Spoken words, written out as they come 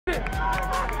Come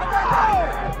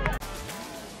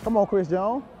on, Chris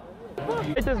Jones.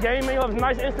 It's this game, man. He loves a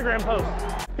nice Instagram post.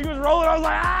 He was rolling, I was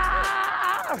like,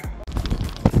 ah!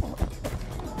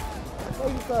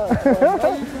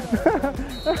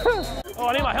 Oh,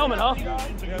 I need my helmet, huh?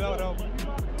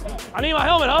 I need my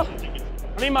helmet, huh?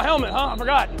 I need my helmet, huh? I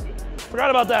forgot.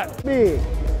 Forgot about that. Big.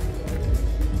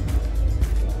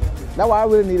 That's why I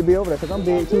really need to be over there, because I'm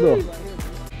big too, though.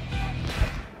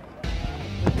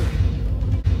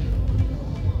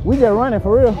 We just running,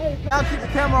 for real. Y'all keep the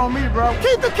camera on me, bro.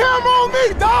 Keep the camera on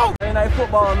me, dog! Ain't night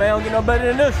football, man. Don't get no better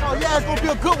than this. Oh, yeah, it's gonna be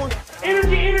a good one.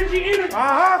 Energy, energy, energy.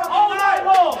 All night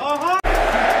long.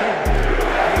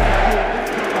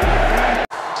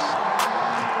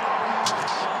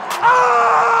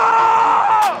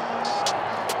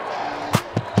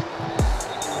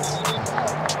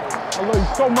 I love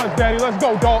you so much, Daddy. Let's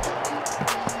go, dog.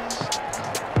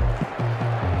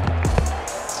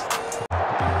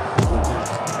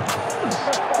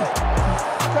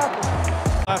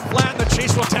 Flatten the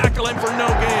Chase will tackle him for no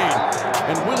gain.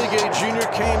 And Willie Gay Jr.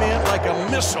 came in like a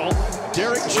missile.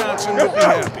 Derek Johnson would be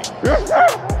happy. Yes, sir.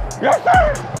 Yes,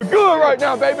 sir. We're good right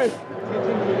now, baby.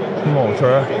 Come on,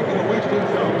 Trey.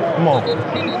 Come on.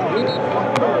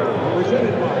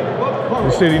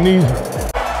 The city needs you.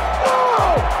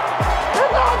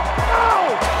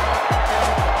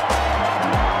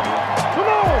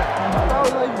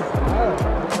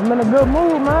 I'm in a good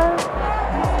mood, man.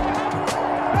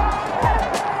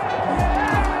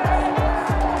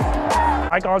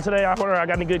 Mic on today. I wonder I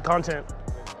got any good content.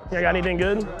 Yeah, I got anything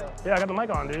good? Yeah, I got the mic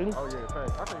on, dude. Oh, yeah,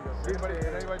 thanks. I think anybody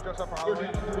dress up for Halloween?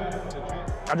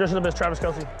 I dressed up as Travis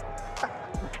Kelce.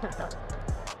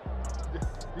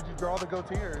 Did you draw the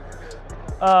goatee or?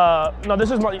 No,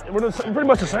 this is we're pretty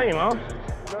much the same, huh?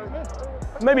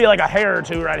 Maybe like a hair or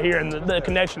two right here in the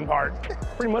connection part.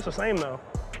 Pretty much the same though.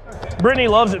 Brittany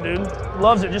loves it, dude.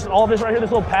 Loves it. Just all this right here, this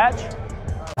little patch.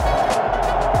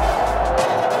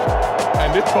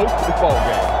 And this folks is the ball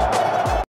game.